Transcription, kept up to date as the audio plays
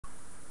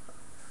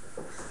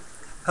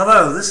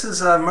Hello, this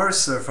is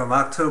Mercer from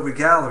October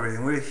Gallery,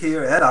 and we're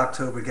here at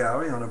October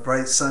Gallery on a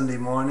bright Sunday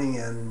morning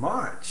in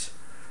March.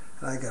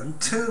 And I got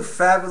two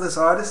fabulous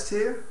artists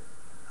here.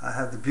 I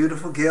have the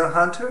beautiful Gaille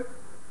Hunter,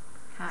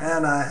 Hi.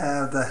 and I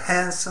have the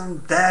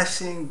handsome,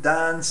 dashing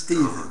Don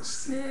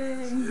Stevens.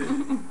 Yay.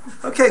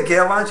 Okay,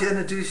 Gaille, why don't you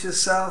introduce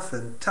yourself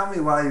and tell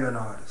me why you're an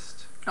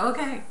artist?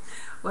 Okay,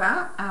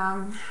 well,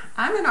 I'm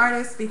an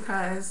artist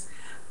because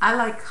I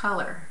like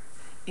color,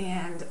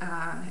 and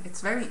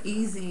it's very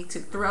easy to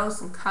throw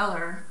some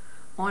color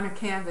on a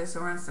canvas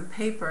or on some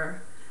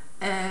paper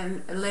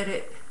and let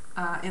it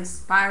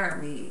inspire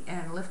me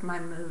and lift my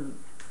mood.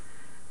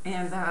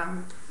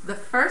 And the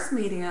first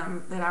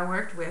medium that I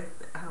worked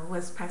with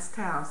was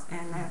pastels,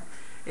 and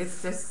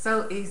it's just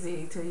so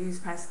easy to use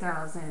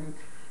pastels and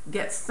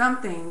get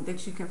something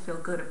that you can feel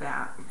good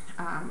about.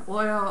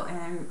 Oil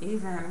and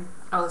even,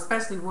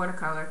 especially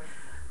watercolor,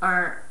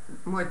 are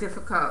more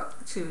difficult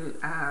to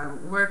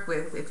work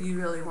with if you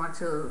really want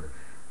to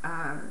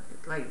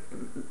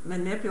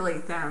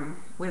manipulate them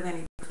with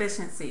any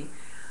efficiency.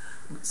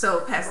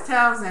 So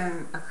pastels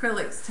and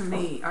acrylics to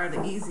me are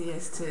the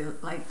easiest to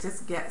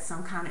just get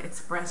some kind of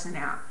expression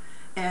out.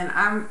 And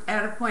I'm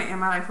at a point in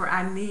my life where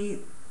I need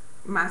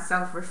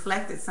myself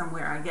reflected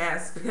somewhere, I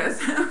guess,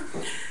 because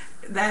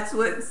that's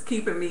what's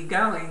keeping me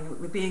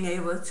going, being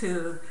able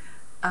to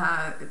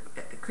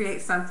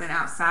create something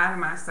outside of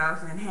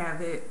myself and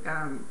have it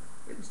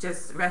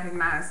just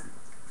recognized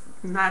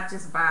not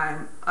just by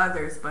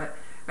others, but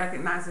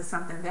recognized as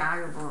something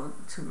valuable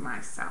to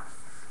myself.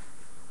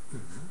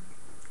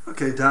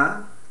 Okay,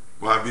 Don.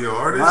 Why be an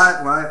artist?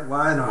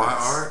 Why an artist? Why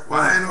art?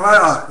 Why an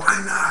art?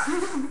 Why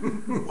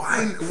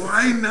not?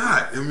 why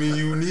not? I mean,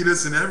 you need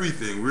us in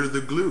everything. We're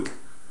the glue.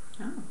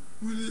 Oh.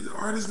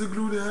 Art is the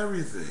glue to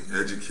everything.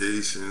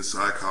 Education,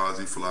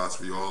 psychology,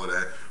 philosophy, all of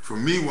that. For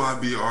me, why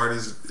be an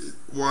artist?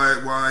 Why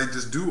I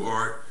just do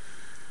art?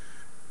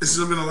 It's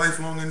been a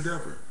lifelong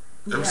endeavor.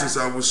 Ever since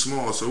I was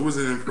small. So it was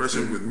an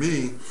impression with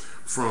me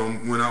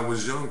from when I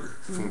was younger,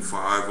 from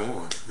 5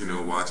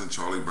 on, watching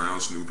Charlie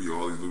Brown, Snoopy,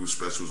 all these little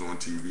specials on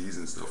TVs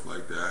and stuff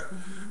like that,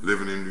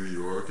 living in New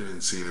York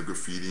and seeing the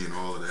graffiti and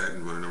all of that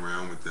and running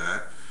around with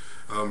that.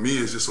 Me,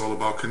 it's just all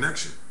about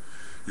connection.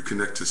 You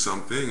connect to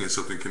something and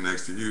something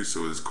connects to you,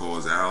 so there's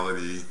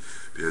causality,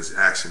 there's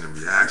action and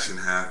reaction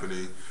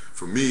happening.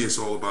 For me, it's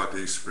all about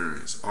the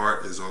experience.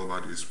 Art is all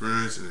about the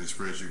experience and the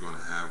experience you're going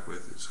to have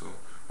with it, so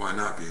why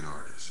not be an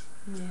artist?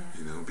 Yeah.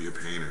 Be a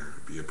painter,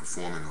 be a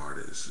performing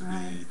artist,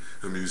 right.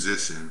 Be a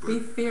musician. But be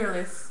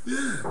fearless.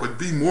 Yeah, but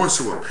be more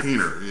so a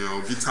painter.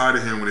 Get tired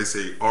of hearing when they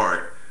say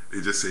art,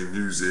 they just say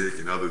music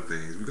and other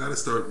things. We got to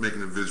start making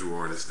the visual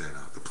artists stand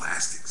out. The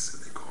plastics, as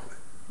they call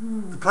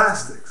it. The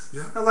plastics.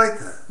 Yeah. I like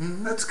that.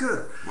 That's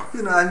good.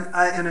 Wow.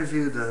 I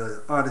interviewed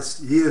an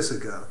artist years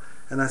ago,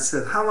 and I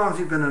said, "How long have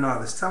you been an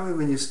artist? Tell me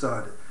when you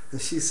started."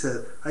 And she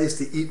said, "I used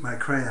to eat my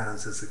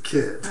crayons as a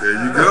kid." There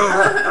you go.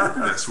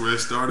 That's where it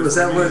started. Was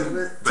that me.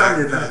 Tell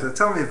me about that.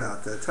 Tell me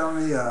about that. Tell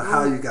me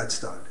how you got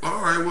started.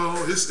 All right.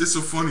 Well, it's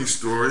a funny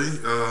story.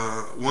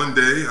 One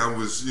day I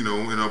was, in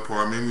an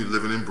apartment. We were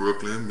living in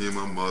Brooklyn, me and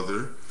my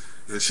mother,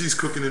 and she's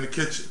cooking in the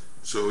kitchen.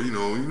 So you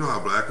know how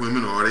black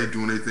women are. They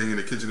doing their thing in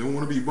the kitchen. They don't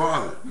want to be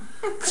bothered.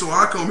 So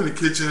I come in the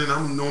kitchen and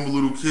I'm a normal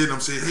little kid. And I'm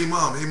saying, "Hey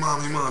mom, hey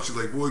mom, hey mom." She's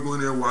like, "Boy, go in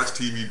there, watch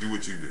TV, do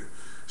what you do."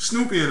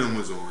 Snoopy and them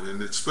was on,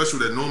 and the special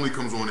that normally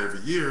comes on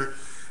every year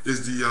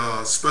is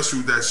the special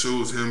that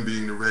shows him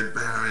being the Red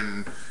Baron.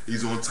 And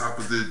he's on top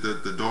of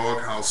the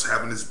doghouse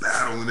having this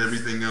battle and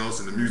everything else,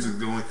 and the music's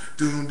going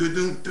doom doom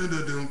doom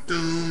doom doom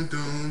doom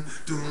doom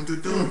doom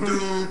doom doom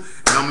doom,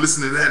 and I'm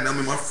listening to that, and I'm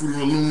in my Fruit of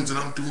the Looms, and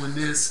I'm doing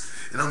this,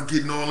 and I'm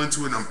getting all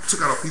into it. And I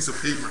took out a piece of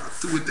paper, and I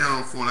threw it down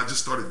on the floor, and I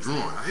just started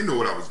drawing. I didn't know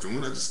what I was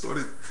doing. I just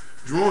started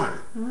drawing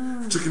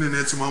it. Took it in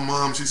there to my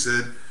mom. She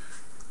said,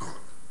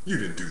 "You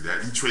didn't do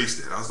that. You traced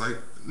it." I was like,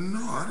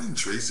 "No, I didn't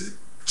trace it."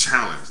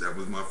 Challenge. That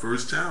was my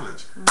first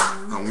challenge.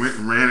 I went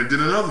and ran and did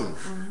another one.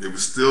 It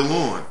was still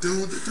on.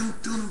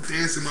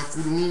 Dancing my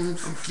Fruit of the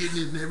Looms. I'm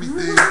getting it and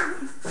everything.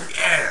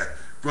 Yeah.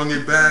 Brung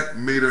it back,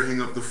 made her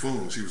hang up the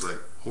phone. She was like,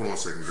 "Hold on a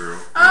second, girl."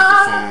 Hung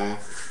up the phone.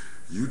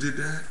 "You did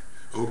that?"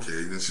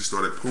 Okay. Then she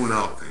started pulling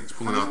out things,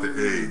 pulling out the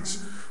eggs,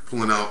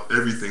 pulling out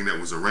everything that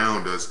was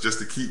around us just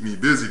to keep me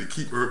busy, to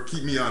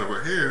keep me out of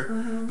her hair.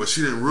 But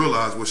she didn't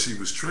realize what she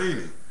was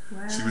training.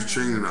 Wow. She was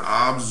training an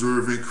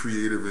observant,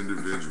 creative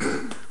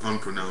individual,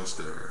 unpronounced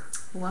to her.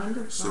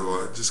 Wonderful.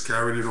 So I just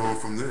carried it on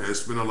from there.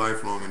 It's been a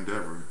lifelong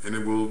endeavor, and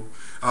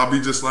I'll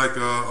be just like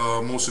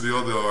most of the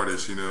other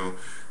artists.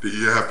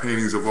 You have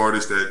paintings of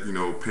artists that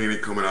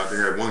painted coming out. They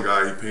had one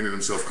guy, he painted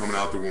himself coming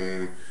out the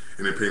womb,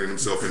 and then painted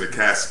himself in a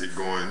casket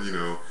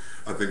going.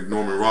 I think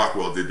Norman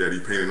Rockwell did that. He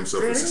painted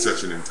himself in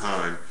succession in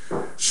time,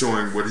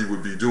 showing what he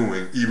would be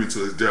doing, even to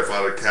his death.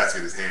 Out of the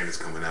casket, his hand is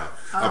coming out.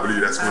 I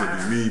believe that's going to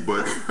be me,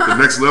 but the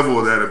next level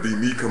of that would be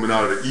me coming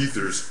out of the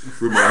ethers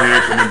with my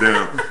hand coming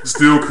down,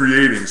 still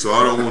creating. So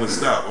I don't want to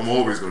stop. I'm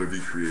always going to be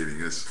creating.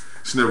 It's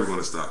never going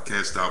to stop.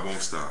 Can't stop,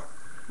 won't stop.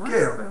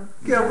 Gail,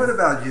 what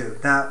about you?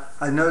 Now,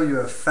 I know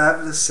you're a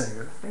fabulous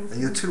singer, Thank and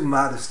you. you're too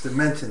modest to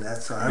mention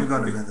that, so I'm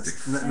going to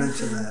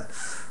mention that.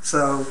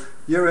 So,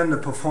 you're in the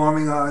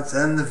performing arts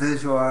and the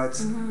visual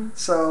arts.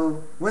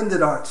 So, when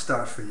did art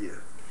start for you?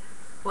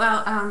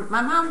 Well,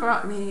 my mom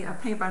brought me a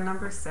paint by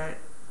number set,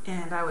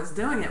 and I was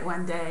doing it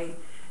one day,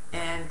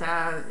 and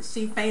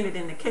she fainted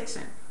in the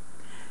kitchen.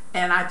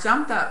 And I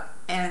jumped up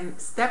and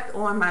stepped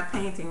on my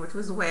painting, which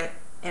was wet,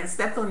 and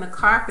stepped on the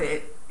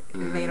carpet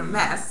and made a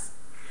mess,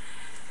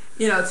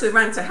 to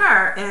run to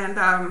her. And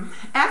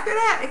after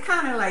that, it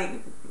kind of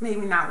like made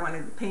me not want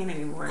to paint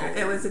anymore.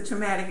 It was a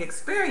traumatic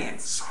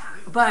experience. Sorry.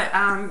 But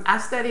I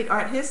studied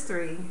art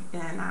history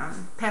in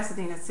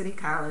Pasadena City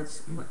College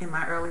in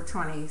my early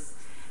 20s.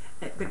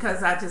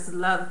 Because I just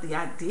loved the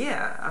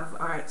idea of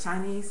art,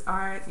 Chinese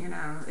art,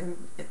 and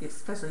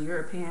especially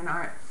European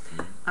art.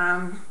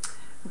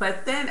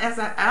 But then, as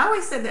I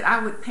always said that I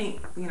would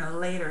paint,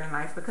 later in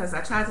life, because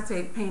I tried to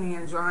take painting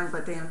and drawing,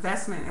 but the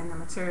investment in the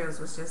materials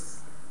was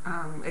just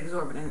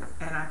exorbitant,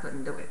 and I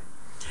couldn't do it.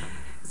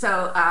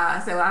 So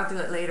I said, well, I'll do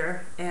it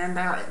later, and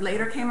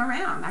later came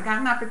around. I got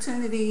an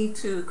opportunity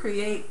to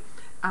create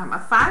a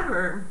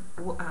fiber.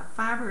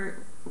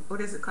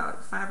 What is it called?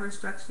 Fiber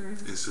structure?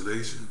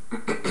 Installation.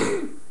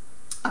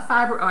 A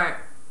fiber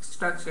art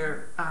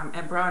structure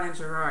at Broad and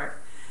Girard,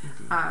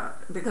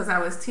 because I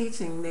was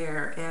teaching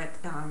there at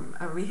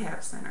a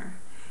rehab center,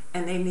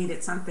 and they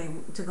needed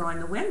something to go in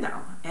the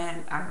window.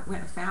 And I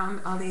went and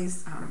found all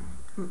these,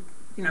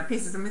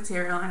 pieces of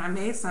material, and I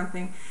made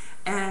something.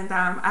 And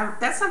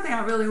that's something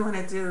I really want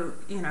to do,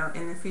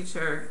 in the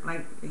future,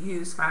 like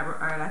use fiber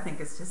art. I think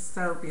it's just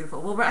so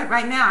beautiful. Well,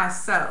 right now I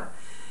sew,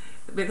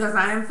 because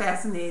I am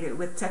fascinated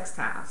with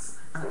textiles.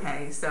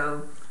 Okay,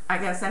 so I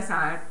guess that's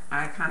how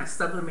I kind of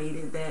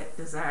sublimated that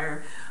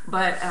desire.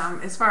 But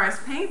as far as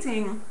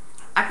painting,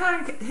 I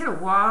kind of hit a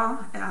wall.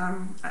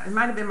 It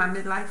might have been my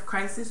midlife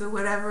crisis or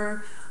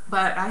whatever,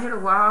 but I hit a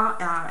wall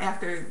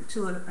after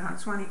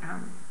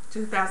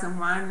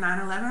 2001,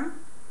 9/11.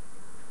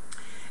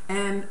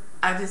 And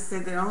I just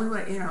said the only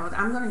way,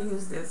 I'm going to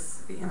use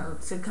this,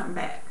 to come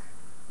back,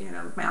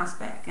 bounce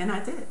back. And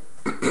I did.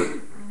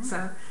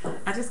 So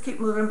I just keep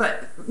moving,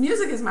 but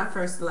music is my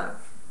first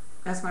love.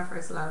 That's my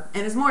first love,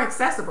 and it's more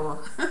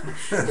accessible.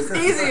 It's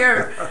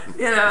easier,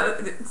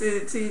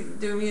 to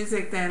do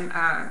music than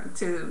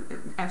to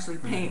actually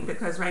paint,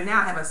 because right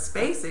now I have a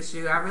space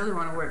issue. I really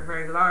want to work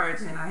very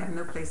large, and I have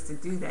no place to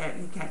do that.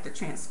 You have to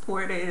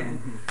transport it and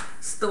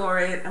store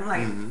it. I'm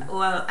like,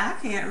 well, I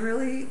can't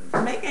really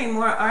make any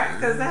more art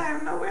because I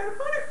have nowhere to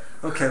put it.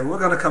 Okay, we're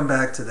going to come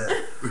back to that.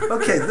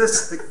 Okay,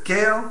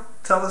 Gaille,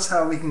 tell us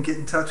how we can get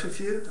in touch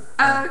with you.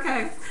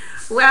 Okay.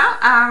 Well,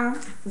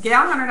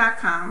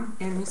 GailleHunter.com,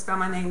 and you spell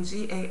my name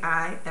Gaille,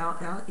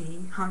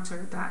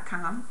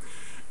 Hunter.com.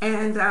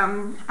 And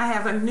I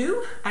have a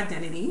new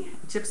identity,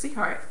 Gypsy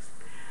Heart.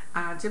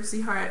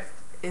 Gypsy Heart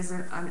is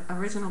an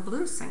original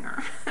blues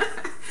singer.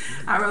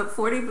 I wrote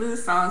 40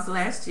 blues songs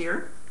last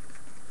year.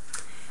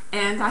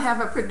 And I have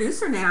a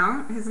producer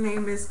now. His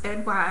name is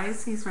Ed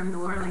Wise. He's from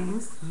New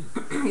Orleans.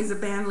 He's a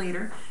band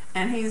leader,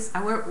 and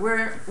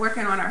we're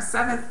working on our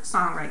 7th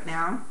song right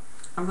now.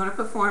 I'm going to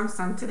perform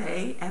some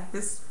today at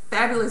this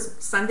fabulous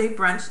Sunday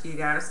brunch. You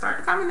got to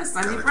start coming to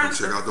Sunday brunch.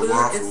 Check out the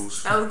waffles. Is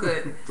so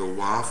good. The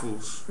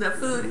waffles. The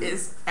food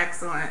is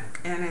excellent,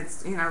 and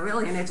it's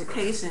really an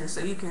education,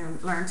 so you can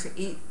learn to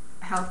eat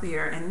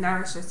healthier and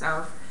nourish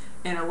yourself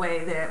in a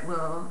way that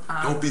will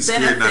don't be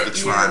scared not to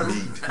try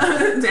meat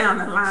down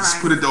the line. Just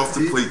put it off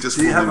the plate. Just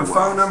do you have a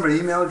phone number,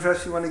 email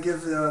address you want to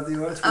give the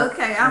audience?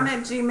 Okay, I'm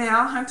at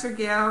Gmail,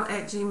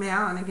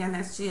 HunterGaille@Gmail, and again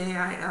that's GAILLE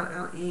at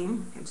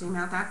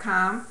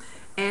gmail.com,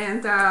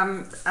 and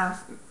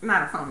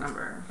not a phone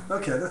number.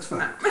 Okay, that's fine.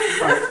 No.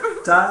 All right.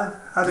 Don,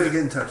 how do we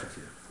get in touch with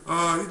you?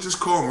 You just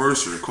call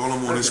Mercer. Call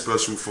him on his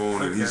special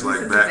phone, and he's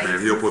like Batman.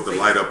 He'll put the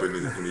light up in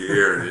the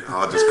air, and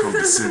I'll just come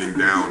descending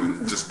down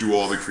and just do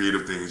all the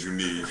creative things you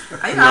need.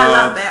 I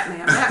love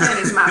Batman. Batman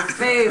is my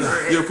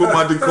favorite. Yeah, put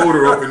my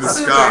decoder up in the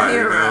sky.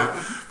 Superhero.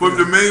 But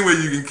the main way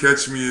you can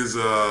catch me is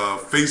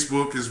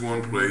Facebook is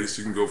one place.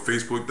 You can go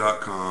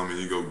facebook.com and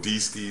you go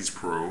DSteez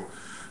Pro.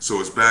 So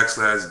it's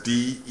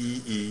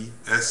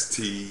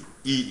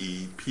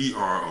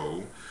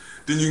 /DEESTEEPRO.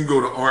 Then you can go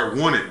to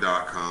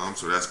artwanted.com,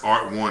 so that's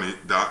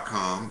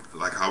artwanted.com,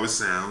 like how it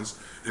sounds,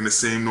 in the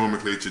same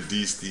nomenclature,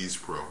 DSteez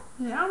Pro.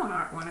 Yeah, I want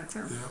Art Wanted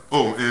too. Yeah.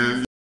 Oh,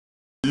 and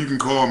you can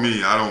call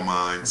me, I don't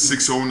mind,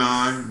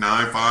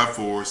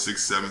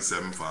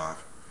 609-954-6775.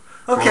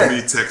 Okay. Call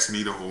me, text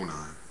me, the whole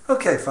 9.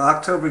 Okay, for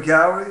October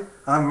Gallery,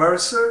 I'm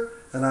Mercer,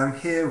 and I'm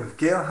here with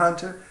Gaille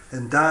Hunter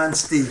and Don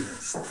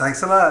Stevens.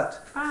 Thanks a lot.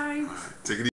 Bye. Take it easy.